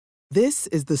This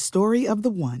is the story of the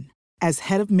one. As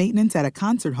head of maintenance at a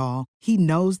concert hall, he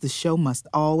knows the show must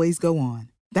always go on.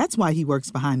 That's why he works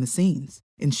behind the scenes,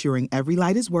 ensuring every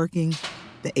light is working,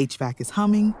 the HVAC is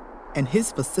humming, and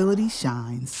his facility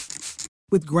shines.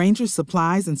 With Grainger's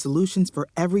supplies and solutions for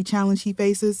every challenge he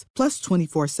faces, plus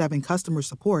 24/7 customer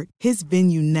support, his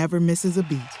venue never misses a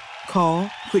beat. Call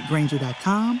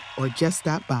quickgrainger.com or just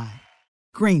stop by.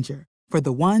 Grainger, for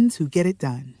the ones who get it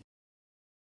done.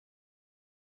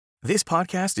 This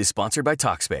podcast is sponsored by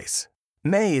Talkspace.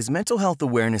 May is Mental Health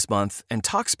Awareness Month, and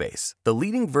Talkspace, the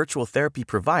leading virtual therapy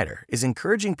provider, is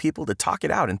encouraging people to talk it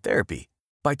out in therapy.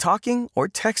 By talking or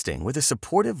texting with a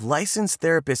supportive, licensed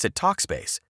therapist at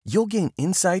Talkspace, you'll gain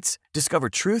insights, discover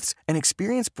truths, and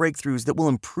experience breakthroughs that will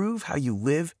improve how you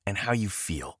live and how you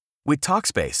feel. With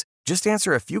Talkspace, just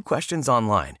answer a few questions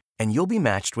online, and you'll be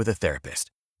matched with a therapist.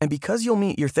 And because you'll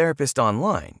meet your therapist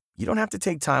online, you don't have to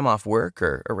take time off work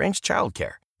or arrange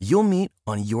childcare. You'll meet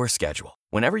on your schedule,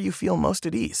 whenever you feel most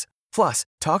at ease. Plus,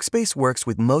 Talkspace works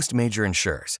with most major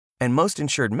insurers, and most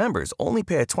insured members only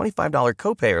pay a $25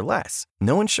 copay or less.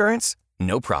 No insurance?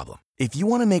 No problem. If you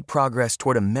want to make progress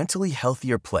toward a mentally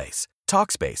healthier place,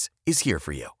 Talkspace is here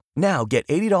for you. Now get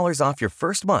 $80 off your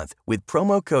first month with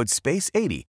promo code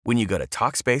SPACE80 when you go to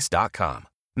Talkspace.com.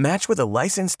 Match with a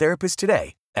licensed therapist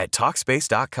today at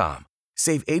Talkspace.com.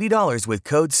 Save $80 with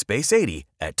code SPACE80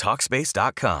 at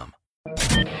Talkspace.com.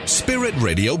 Spirit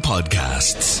Radio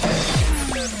Podcasts.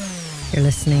 You're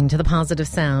listening to the positive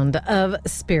sound of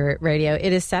Spirit Radio.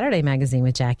 It is Saturday Magazine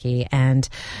with Jackie, and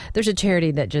there's a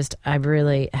charity that just I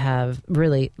really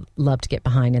loved to get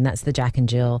behind, and that's the Jack and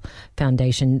Jill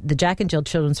Foundation. The Jack and Jill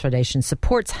Children's Foundation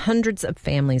supports hundreds of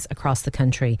families across the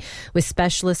country with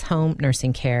specialist home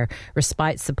nursing care,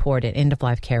 respite support, and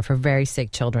end-of-life care for very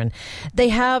sick children. They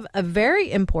have a very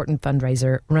important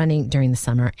fundraiser running during the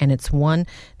summer, and it's one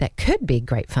that could be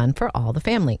great fun for all the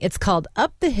family. It's called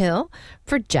Up the Hill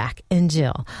for Jack and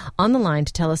Jill. On the line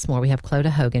to tell us more, we have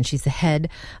Clodagh Hogan. She's the head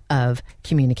of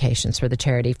communications for the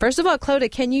charity. First of all,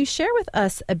 Clodagh, can you share with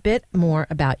us a bit more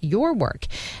about your work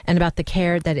and about the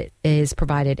care that it is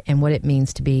provided and what it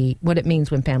means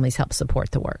when families help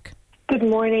support the work? Good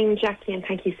morning, Jackie, and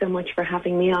thank you so much for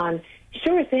having me on.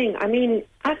 Sure thing. I mean,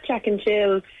 at Jack and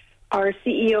Jill, our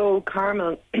CEO,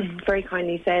 Carmel, very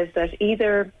kindly says that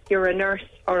either you're a nurse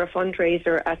or a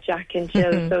fundraiser at Jack and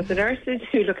Jill. So the nurses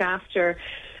who look after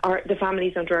the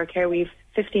families under our care, we've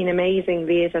 15 amazing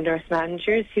liaison nurse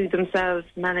managers who themselves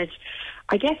manage,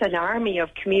 I guess, an army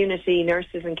of community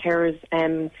nurses and carers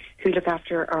who look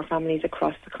after our families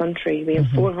across the country. We have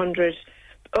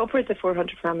upwards of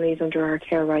 400 families under our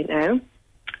care right now.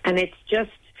 And it's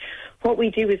just, what we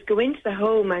do is go into the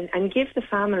home and give the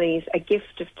families a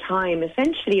gift of time,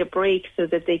 essentially a break so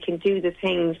that they can do the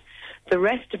things the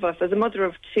rest of us, as a mother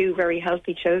of two very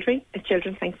healthy children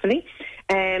thankfully,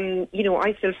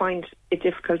 I still find it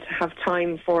difficult to have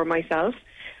time for myself.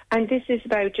 And this is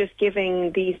about just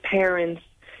giving these parents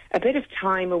a bit of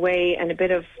time away and a bit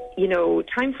of,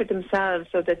 time for themselves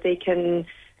so that they can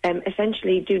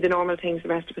essentially do the normal things the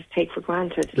rest of us take for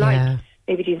granted. Like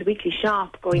maybe doing the weekly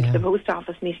shop, going to the post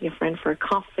office, meeting a friend for a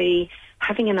coffee,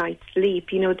 having a night's sleep.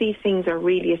 These things are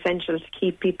really essential to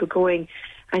keep people going.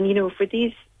 And, for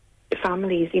these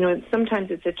families,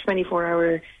 sometimes it's a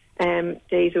 24-hour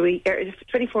days a week,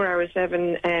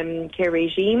 24/7 care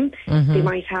regime. They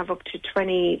might have up to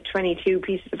 22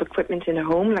 pieces of equipment in a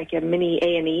home, like a mini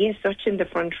A&E as such in the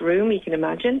front room, you can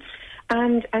imagine.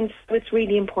 And so it's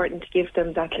really important to give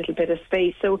them that little bit of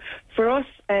space. So for us,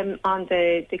 on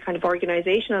the kind of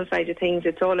organisational side of things,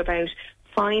 it's all about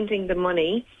finding the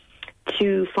money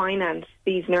to finance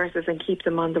these nurses and keep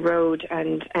them on the road.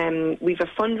 And we've a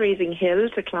fundraising hill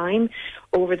to climb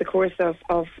over the course of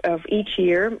each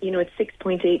year. It's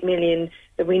 6.8 million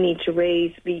that we need to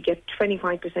raise. We get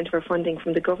 25% of our funding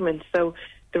from the government. So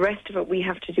the rest of it we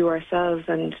have to do ourselves.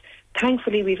 And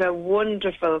thankfully we've a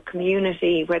wonderful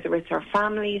community, whether it's our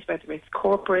families, whether it's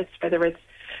corporates, whether it's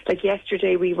like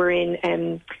yesterday we were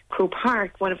in Croke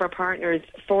Park. One of our partners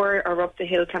for our Up the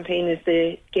Hill campaign is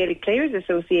the Gaelic Players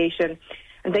Association,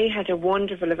 and they had a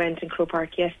wonderful event in Croke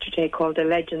Park yesterday called the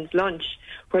Legends Lunch,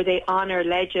 where they honour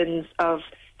legends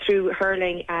through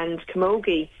hurling and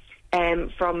camogie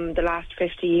from the last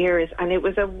 50 years. And it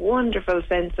was a wonderful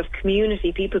sense of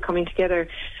community, people coming together,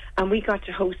 and we got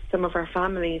to host some of our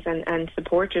families and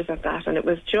supporters at that, and it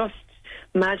was just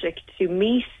magic to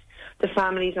meet the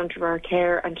families under our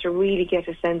care and to really get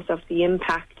a sense of the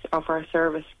impact of our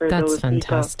service for those people. That's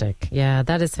fantastic. Yeah,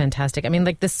 that is fantastic. I mean,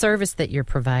 like the service that you're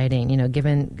providing,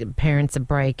 giving parents a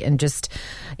break and just,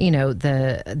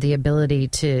 the ability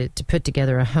to put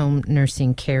together a home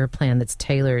nursing care plan that's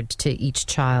tailored to each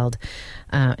child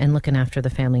and looking after the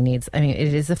family needs. I mean,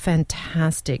 it is a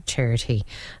fantastic charity.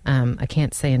 I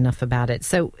can't say enough about it.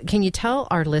 So can you tell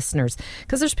our listeners,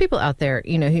 because there's people out there,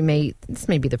 this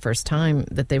may be the first time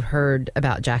that they've heard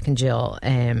about Jack and Jill,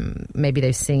 and maybe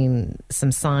they've seen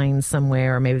some signs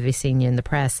somewhere, or maybe they've seen you in the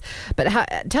press. But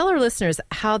tell our listeners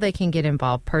how they can get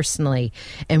involved personally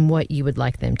and what you would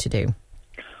like them to do.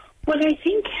 Well, I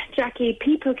think, Jackie,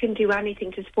 people can do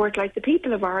anything to support. Like, the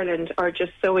people of Ireland are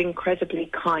just so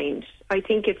incredibly kind. I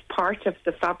think it's part of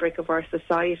the fabric of our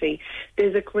society.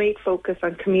 There's a great focus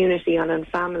on community and on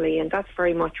family, and that's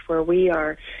very much where we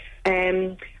are.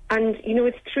 And,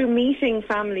 it's through meeting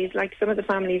families, like some of the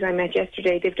families I met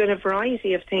yesterday. They've done a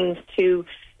variety of things to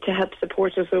help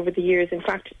support us over the years. In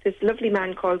fact, this lovely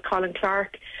man called Colin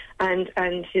Clark and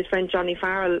his friend Johnny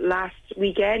Farrell last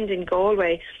weekend in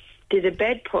Galway did a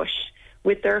bed push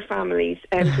with their families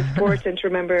to support and to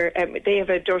remember. They have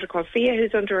a daughter called Fia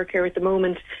who's under our care at the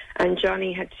moment, and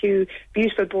Johnny had two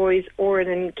beautiful boys, Oren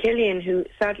and Killian, who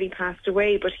sadly passed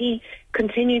away, but he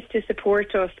continues to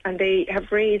support us, and they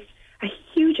have raised a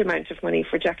huge amount of money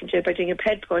for Jack and Jill by doing a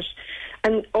bed push.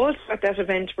 And also at that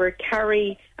event were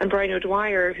Carrie and Brian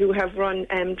O'Dwyer, who have run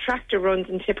tractor runs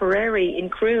in Tipperary in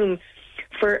Croom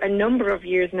for a number of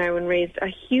years now and raised a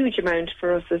huge amount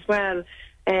for us as well.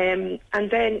 And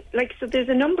then, so there's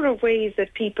a number of ways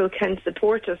that people can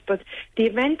support us, but the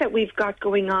event that we've got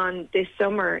going on this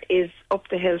summer is Up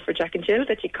the Hill for Jack and Jill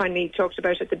that you kindly talked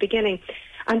about at the beginning.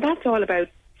 And that's all about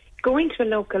going to a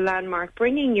local landmark,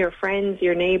 bringing your friends,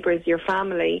 your neighbours, your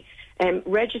family,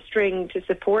 registering to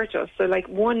support us. So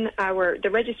 1 hour,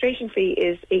 the registration fee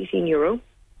is €18,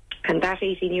 and that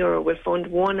 €18 will fund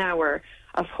 1 hour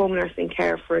of home nursing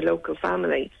care for a local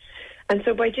family. And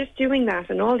so by just doing that,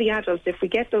 and all the adults, if we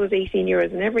get those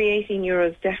 €18, and every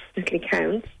 €18 definitely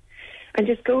counts, and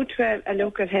just go to a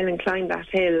local hill and climb that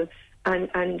hill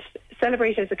and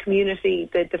celebrate as a community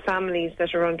the families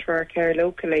that are under our care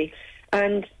locally.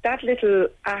 And that little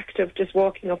act of just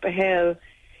walking up a hill,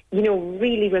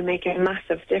 really will make a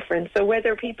massive difference. So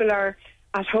whether people are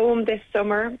at home this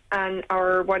summer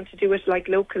or want to do it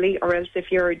locally, or else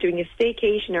if you're doing a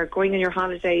staycation or going on your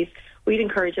holidays, we'd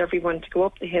encourage everyone to go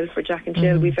up the hill for Jack and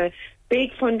Jill. We've a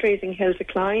big fundraising hill to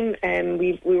climb, and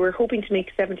we were hoping to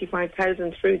make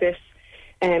 75,000 through this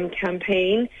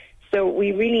campaign. So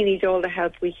we really need all the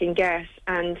help we can get.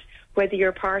 And whether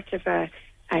you're part of a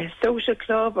social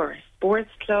club or a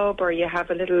sports club, or you have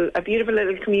a beautiful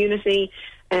little community,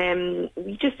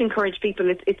 we just encourage people.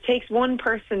 It takes one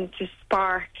person to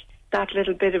spark that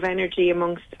little bit of energy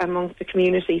amongst the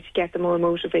community to get them all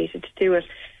motivated to do it.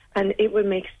 And it will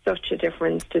make such a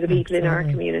difference to the people in our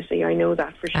community. I know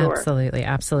that for sure. Absolutely,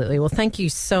 absolutely. Well, thank you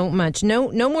so much. No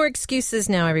more excuses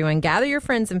now, everyone. Gather your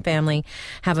friends and family,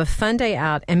 have a fun day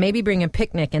out, and maybe bring a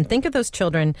picnic. And think of those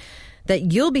children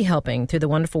that you'll be helping through the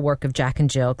wonderful work of Jack and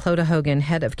Jill. Clodagh Hogan,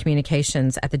 Head of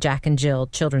Communications at the Jack and Jill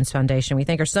Children's Foundation. We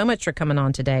thank her so much for coming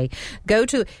on today.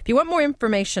 If you want more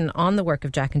information on the work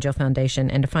of Jack and Jill Foundation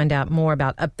and to find out more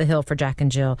about Up the Hill for Jack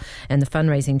and Jill and the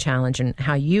fundraising challenge and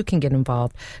how you can get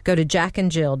involved, go to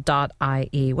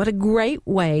jackandjill.ie. What a great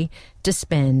way to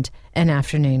spend an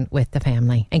afternoon with the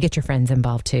family, and get your friends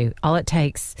involved too. All it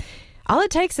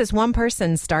takes is one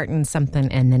person starting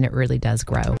something, and then it really does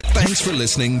grow. Thanks for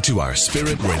listening to our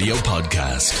Spirit Radio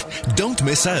podcast. Don't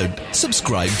miss out.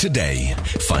 Subscribe today.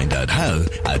 Find out how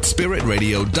at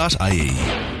spiritradio.ie.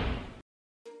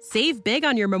 Save big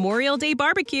on your Memorial Day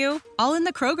barbecue, all in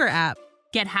the Kroger app.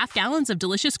 Get half gallons of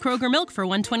delicious Kroger milk for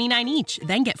 $1.29 each.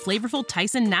 Then get flavorful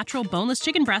Tyson natural boneless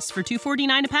chicken breasts for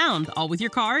 $2.49 a pound, all with your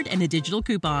card and a digital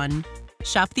coupon.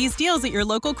 Shop these deals at your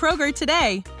local Kroger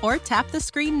today, or tap the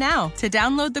screen now to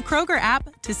download the Kroger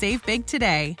app to save big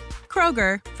today.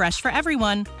 Kroger, fresh for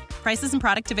everyone. Prices and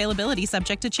product availability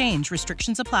subject to change.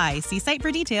 Restrictions apply. See site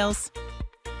for details.